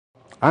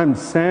I'm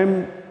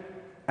Sam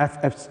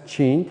F.F.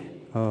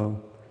 Chin,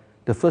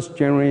 the first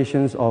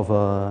generations of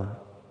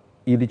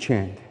Liq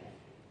Chuan.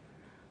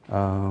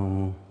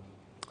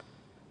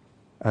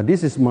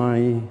 This is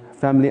my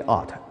family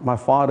art. My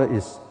father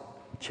is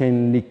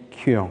Chen Liq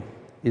Chuan,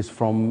 is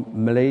from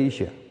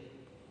Malaysia.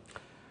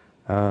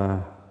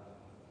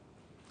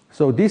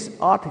 So this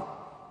art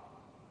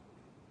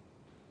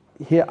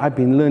here I've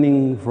been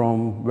learning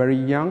from very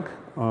young,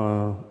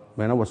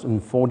 when I was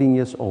 14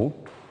 years old.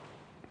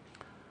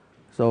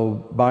 So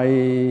by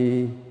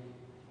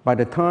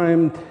the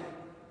time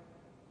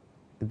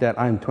that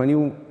I'm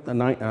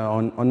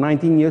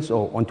 19 years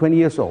old, on 20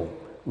 years old,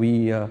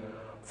 we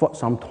fought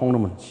some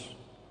tournaments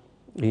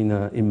in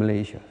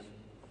Malaysia.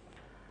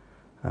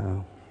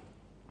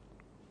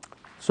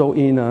 So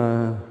when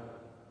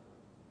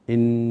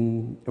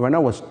I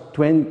was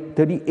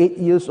 38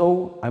 years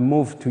old, I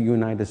moved to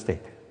United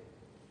States.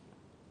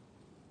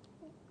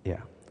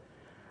 Yeah.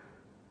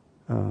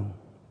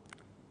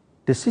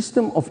 The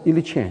system of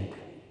Liq Chuan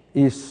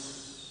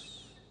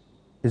is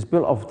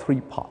built of three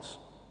parts.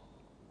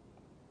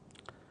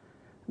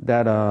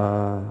 That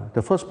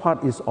the first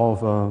part is of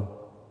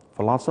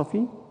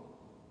philosophy,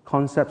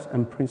 concepts,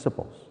 and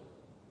principles.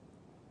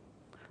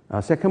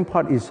 Second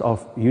part is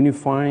of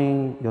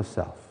unifying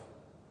yourself.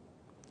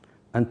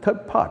 And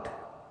third part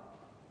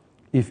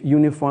is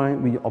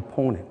unifying with your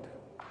opponent.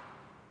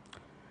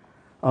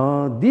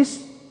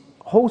 This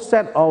whole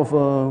set of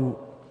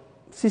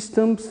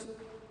systems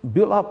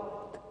built up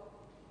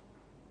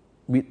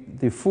with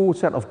the full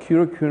set of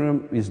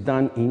curriculum is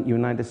done in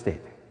United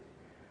States.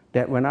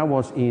 That when I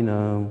was in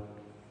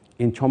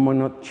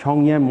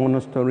Chongyan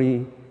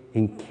Monastery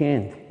in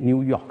Kent,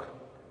 New York,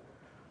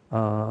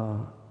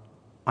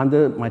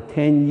 under my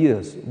 10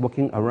 years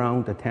working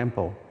around the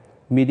temple,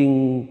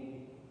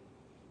 meeting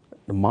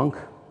the monk,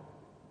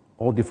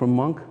 all different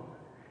monks,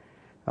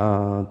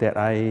 that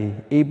I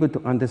able to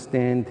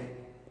understand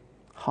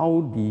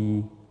how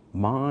the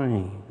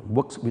mind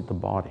works with the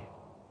body.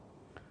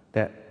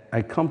 That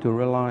I come to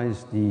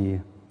realize the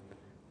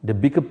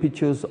bigger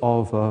pictures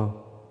of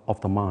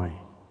the mind.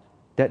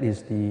 That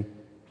is the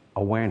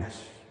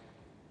awareness.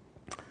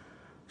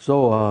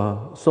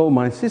 So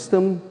my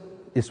system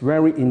is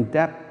very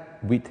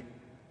in-depth with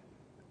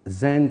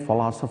Zen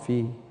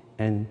philosophy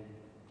and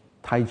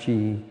Tai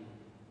Chi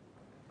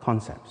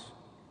concepts.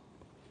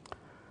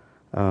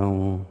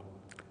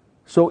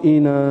 So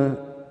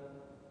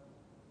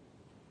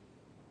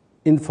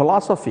in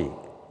philosophy,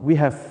 we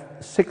have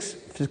 6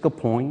 physical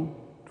points,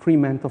 3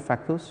 mental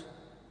factors,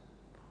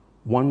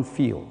 1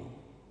 field.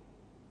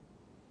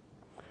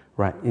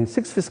 Right. In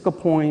 6 physical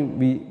points,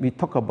 we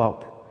talk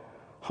about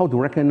how to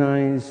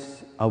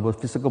recognize our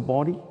physical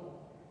body.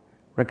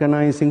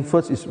 Recognizing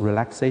first is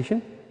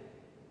relaxation.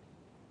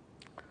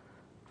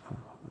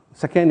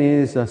 Second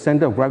is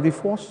center of gravity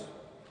force.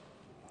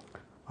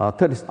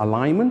 Third is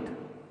alignment.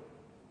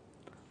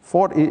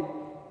 Fourth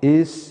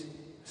is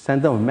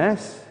center of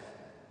mass.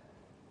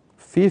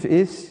 Fifth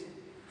is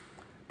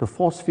the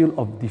force field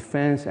of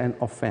defense and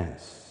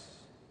offense.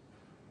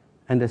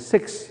 And the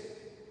sixth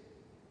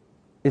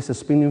is the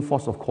spinning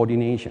force of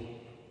coordination.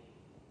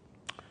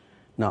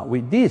 Now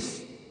with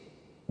this,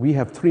 we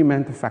have 3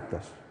 mental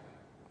factors.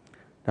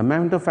 The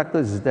mental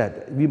factors is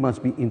that we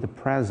must be in the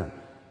present,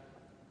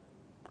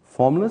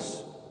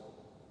 formless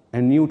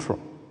and neutral.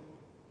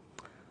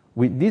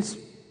 With this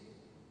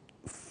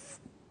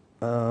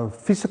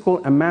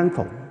physical and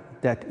mental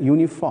that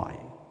unify,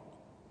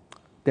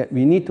 that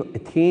we need to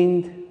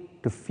attain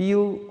the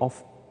field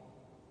of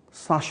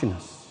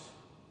suchness.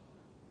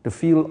 The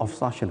field of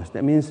suchness.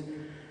 That means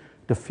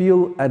the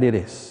field as it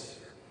is.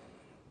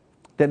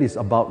 That is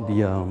about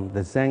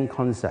the Zen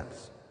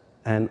concepts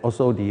and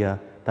also the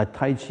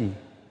Tai Chi,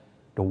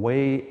 the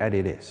way as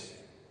it is.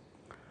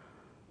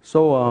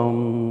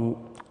 So,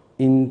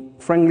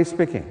 frankly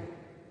speaking,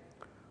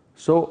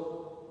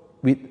 so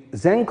with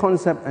Zen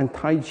concept and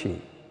Tai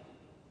Chi,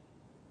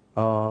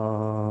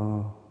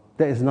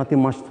 there is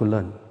nothing much to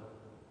learn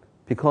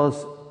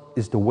because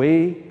it's the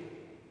way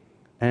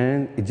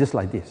and it's just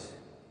like this.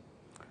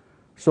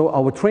 So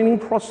our training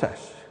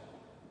process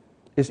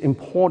is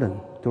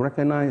important to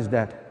recognize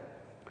that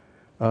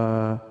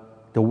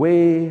the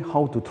way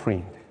how to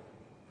train.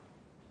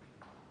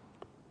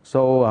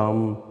 So,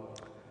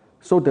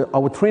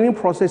 our training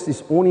process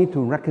is only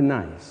to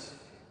recognize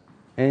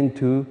and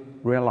to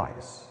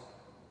realize,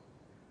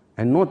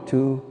 and not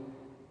to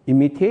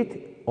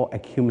imitate or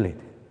accumulate.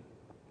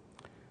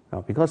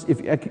 Now, because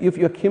if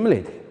you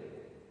accumulate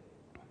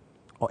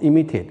or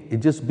imitate, it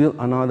just builds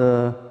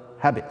another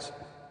habit,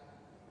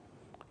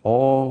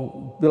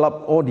 or build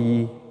up all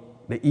the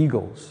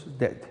egos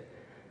that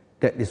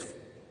is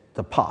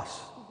the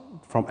past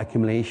from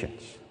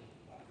accumulations.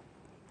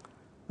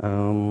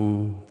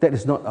 That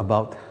is not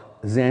about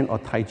Zen or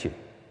Tai Chi.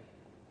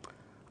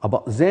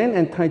 About Zen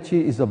and Tai Chi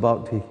is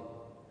about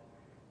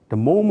the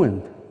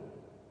moment,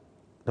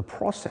 the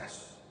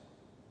process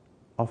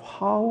of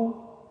how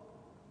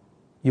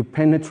you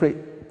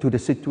penetrate to the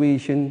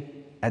situation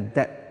at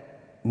that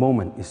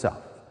moment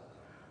itself.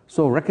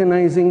 So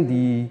recognizing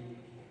the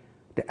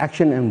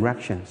action and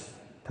reactions,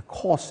 the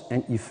cause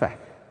and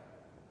effect,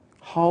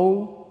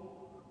 how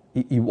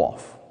it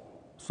evolves.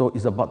 So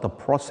it's about the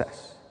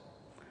process.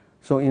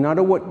 So in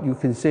other words, you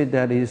can say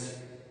that is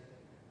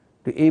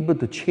to be able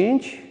to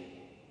change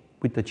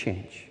with the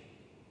change.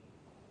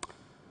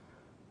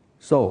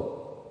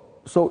 So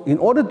in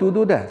order to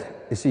do that,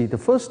 you see, the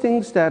first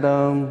things that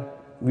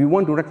we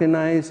want to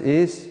recognize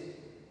is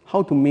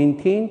how to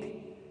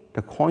maintain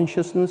the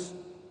consciousness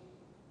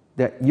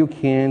that you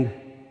can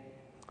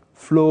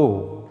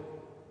flow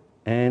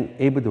and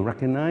able to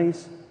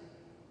recognize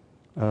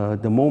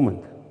the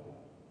moment.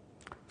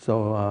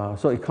 So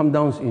it comes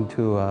down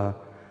into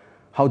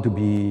how to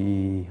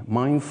be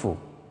mindful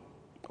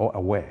or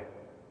aware.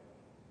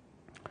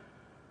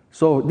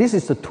 So this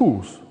is the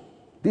tools.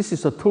 This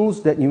is the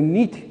tools that you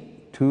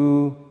need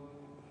to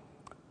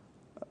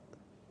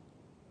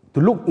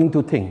look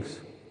into things.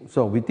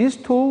 So with these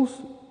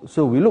tools,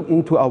 so we look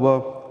into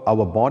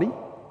our body,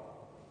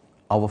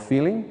 our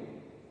feeling,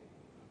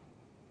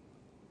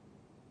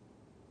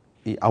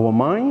 our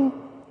mind,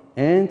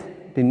 and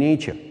the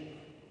nature.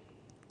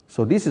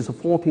 So this is the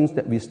four things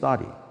that we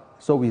study.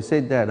 So we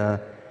said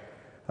that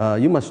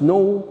you must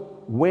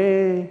know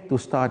where to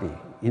study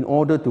in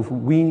order to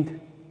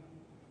win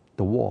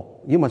the war.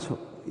 You must,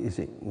 you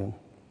see.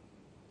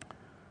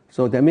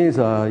 So that means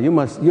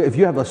if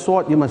you have a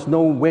sword, you must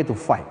know where to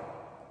fight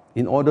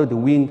in order to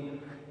win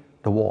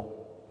the war.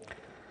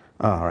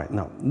 All right,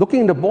 now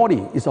looking in the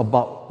body is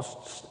about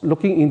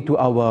looking into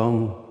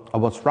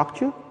our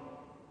structure,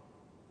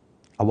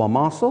 our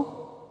muscle,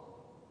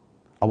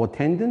 our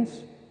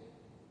tendons,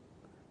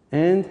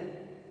 and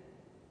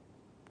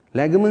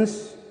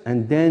ligaments,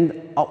 and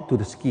then out to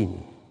the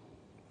skin.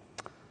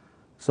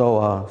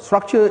 So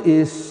structure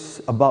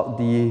is about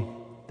the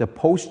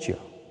posture,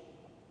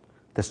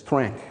 the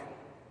strength,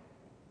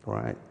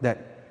 right, that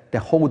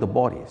hold the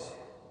bodies.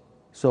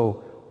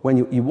 So when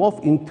you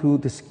evolve into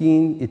the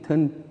skin, it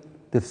turns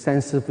the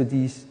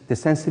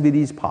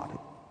sensitivities part.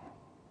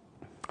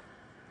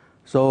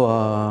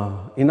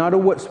 So in other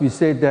words, we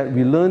say that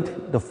we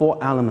learned the four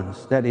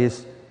elements, that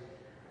is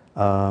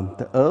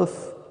the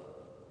earth,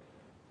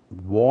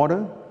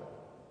 water,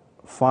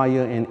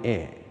 fire, and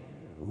air.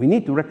 We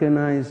need to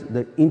recognize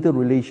the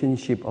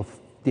interrelationship of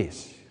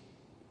this.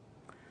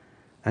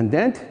 And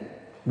then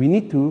we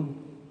need to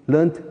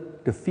learn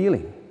the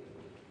feeling.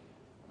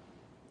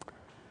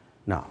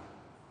 Now,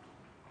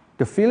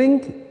 the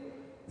feeling,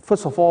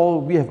 first of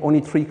all, we have only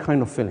three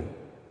kinds of feeling.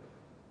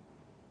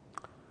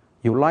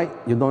 You like,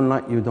 you don't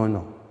like, you don't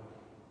know.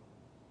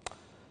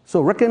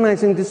 So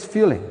recognizing this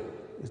feeling,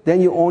 then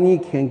you only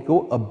can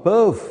go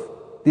above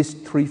these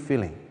three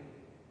feelings,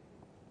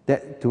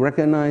 that to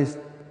recognize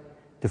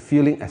the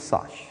feeling as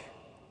such.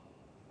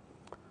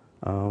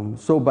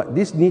 But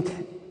this need,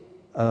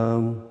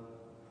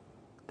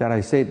 that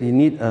I said, you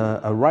need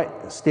a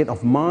right state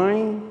of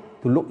mind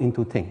to look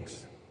into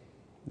things,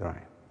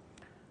 right?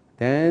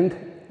 Then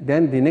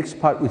the next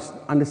part is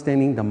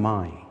understanding the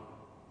mind,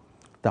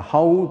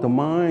 how the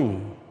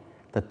mind,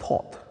 the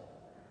thought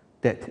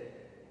that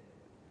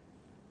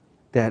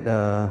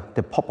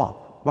pop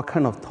up. What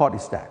kind of thought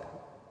is that?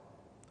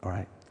 All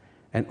right,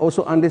 and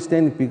also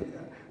understand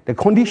the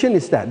condition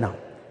is that now.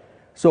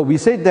 So we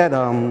said that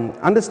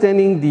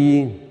understanding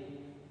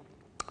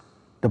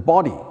the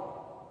body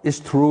is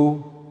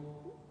through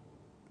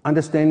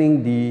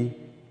understanding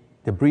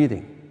the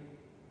breathing.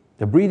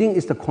 The breathing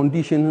is the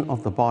condition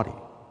of the body.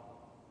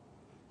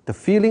 The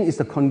feeling is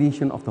the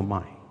condition of the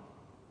mind.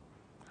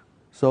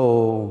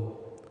 So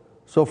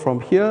from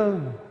here,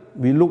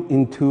 we look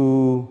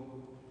into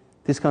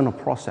this kind of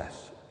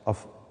process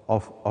of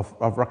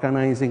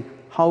recognizing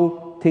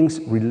how things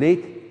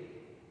relate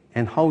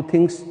and how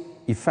things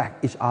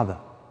affect each other.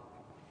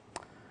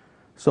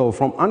 So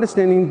from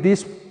understanding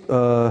this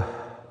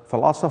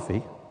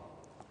philosophy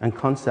and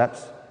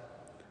concepts,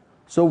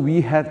 so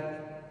we had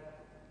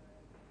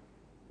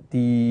the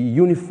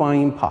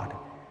unifying part.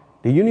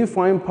 The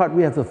unifying part,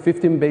 we have the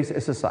 15-base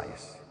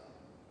exercise.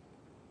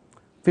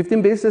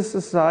 15-base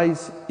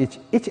exercise,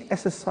 each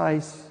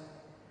exercise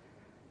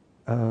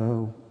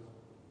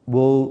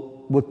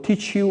will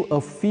teach you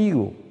a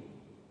feel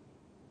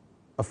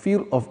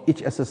of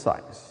each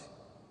exercise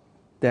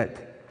that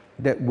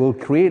will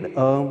create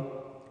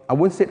I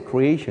won't say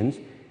creations,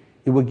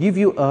 it will give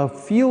you a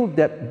feel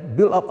that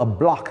build up a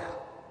block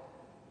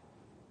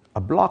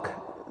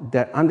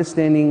that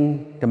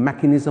understanding the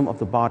mechanism of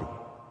the body,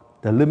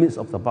 the limits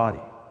of the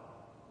body.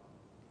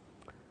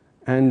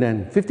 And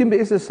then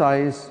 15-base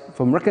exercise,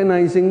 from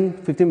recognizing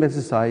 15-base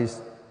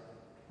exercise,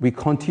 we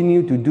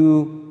continue to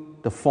do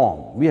the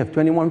form. We have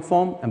 21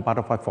 form and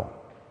butterfly form.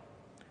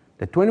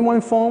 The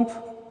 21 form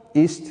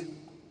is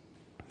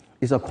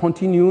a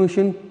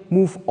continuation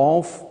move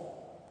of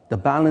the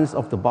balance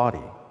of the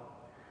body,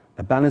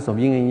 the balance of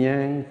yin and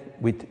yang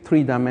with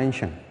 3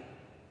 dimensions.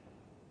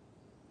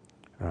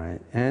 Right?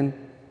 And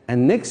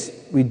next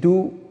we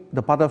do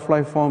the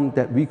butterfly form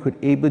that we could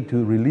able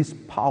to release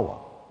power.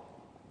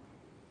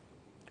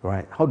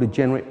 Right? How to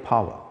generate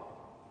power.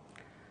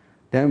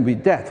 Then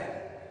with that,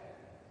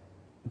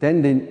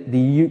 then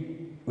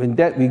when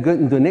that we go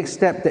into the next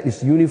step, that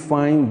is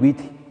unifying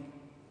with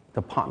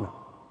the partner.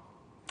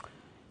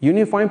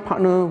 Unifying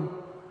partner,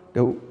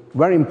 the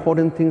very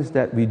important things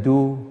that we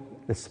do,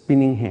 the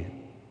spinning hand.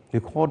 We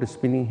call the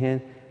spinning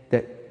hand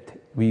that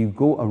we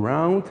go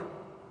around,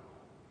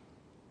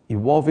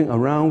 evolving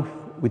around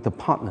with the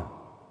partner.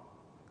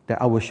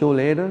 That I will show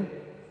later,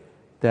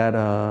 that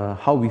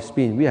how we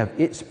spin. We have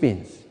 8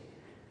 spins.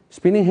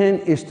 Spinning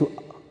hand is to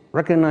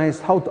recognize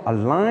how to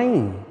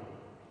align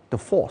the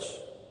force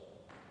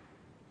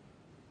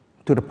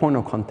to the point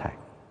of contact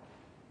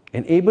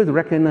and able to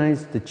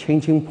recognize the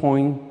changing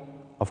point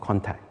of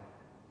contact.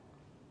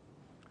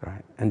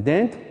 Right? And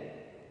then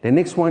the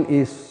next one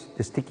is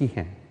the sticky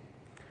hand.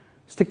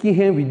 Sticky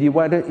hand we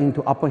divided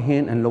into upper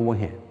hand and lower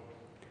hand.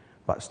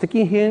 But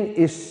sticky hand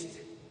is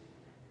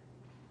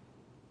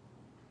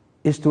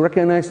to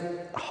recognize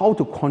how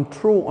to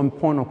control on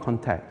point of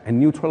contact and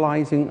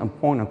neutralizing on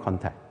point of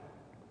contact.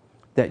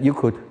 That you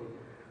could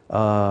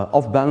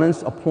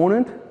off-balance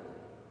opponent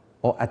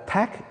or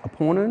attack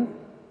opponent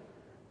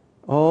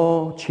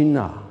or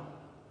chin-na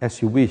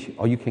as you wish,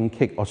 or you can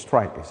kick or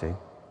strike, you see. All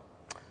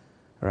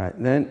right,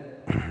 then,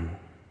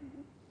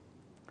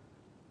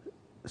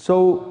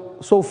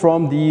 so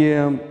from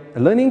the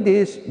learning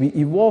this, we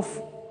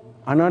evolve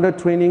another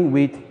training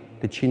with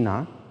the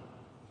chin-na.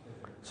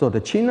 So the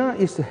chin-na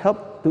is to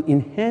help to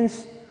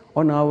enhance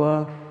on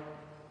our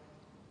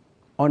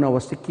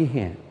sticky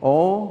hand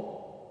or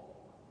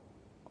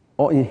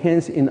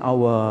enhance in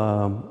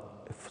our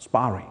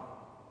sparring.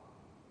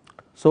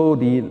 So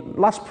the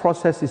last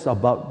process is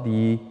about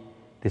the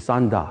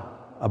sanda,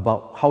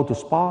 about how to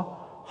spar,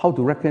 how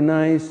to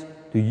recognize,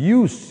 to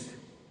use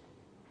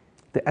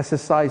the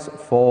exercise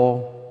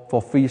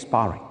for free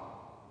sparring.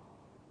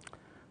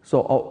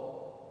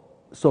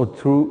 So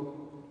through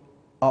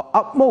our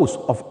utmost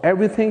of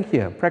everything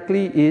here,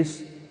 practically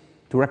is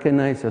to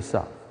recognize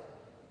yourself,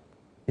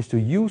 is to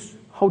use,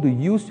 how to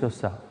use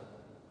yourself.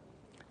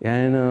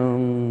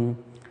 And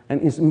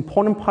its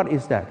important part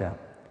is that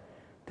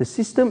the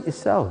system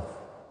itself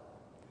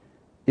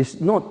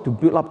is not to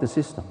build up the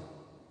system.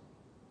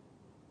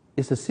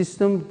 It's a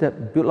system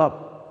that builds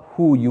up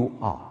who you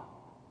are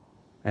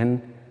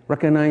and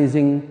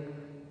recognizing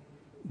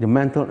the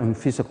mental and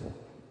physical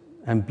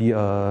and be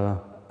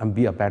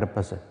a better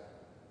person.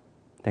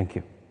 Thank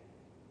you.